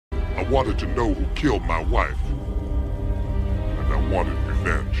wanted to know who killed my wife. And I wanted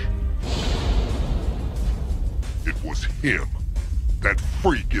revenge. It was him. That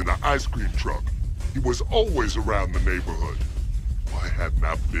freak in the ice cream truck. He was always around the neighborhood. Why hadn't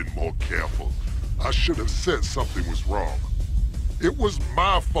I been more careful? I should have said something was wrong. It was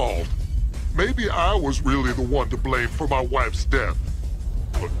my fault. Maybe I was really the one to blame for my wife's death.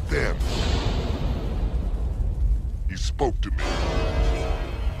 But then, he spoke to me.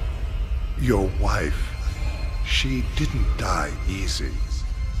 Your wife, she didn't die easy.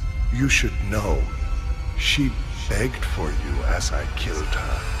 You should know, she begged for you as I killed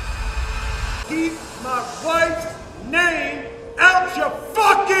her. Keep my wife's name out your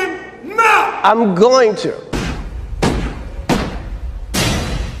fucking mouth! I'm going to.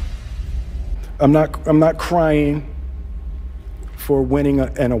 I'm not crying for winning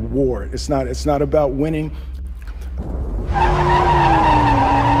an award. It's not about winning.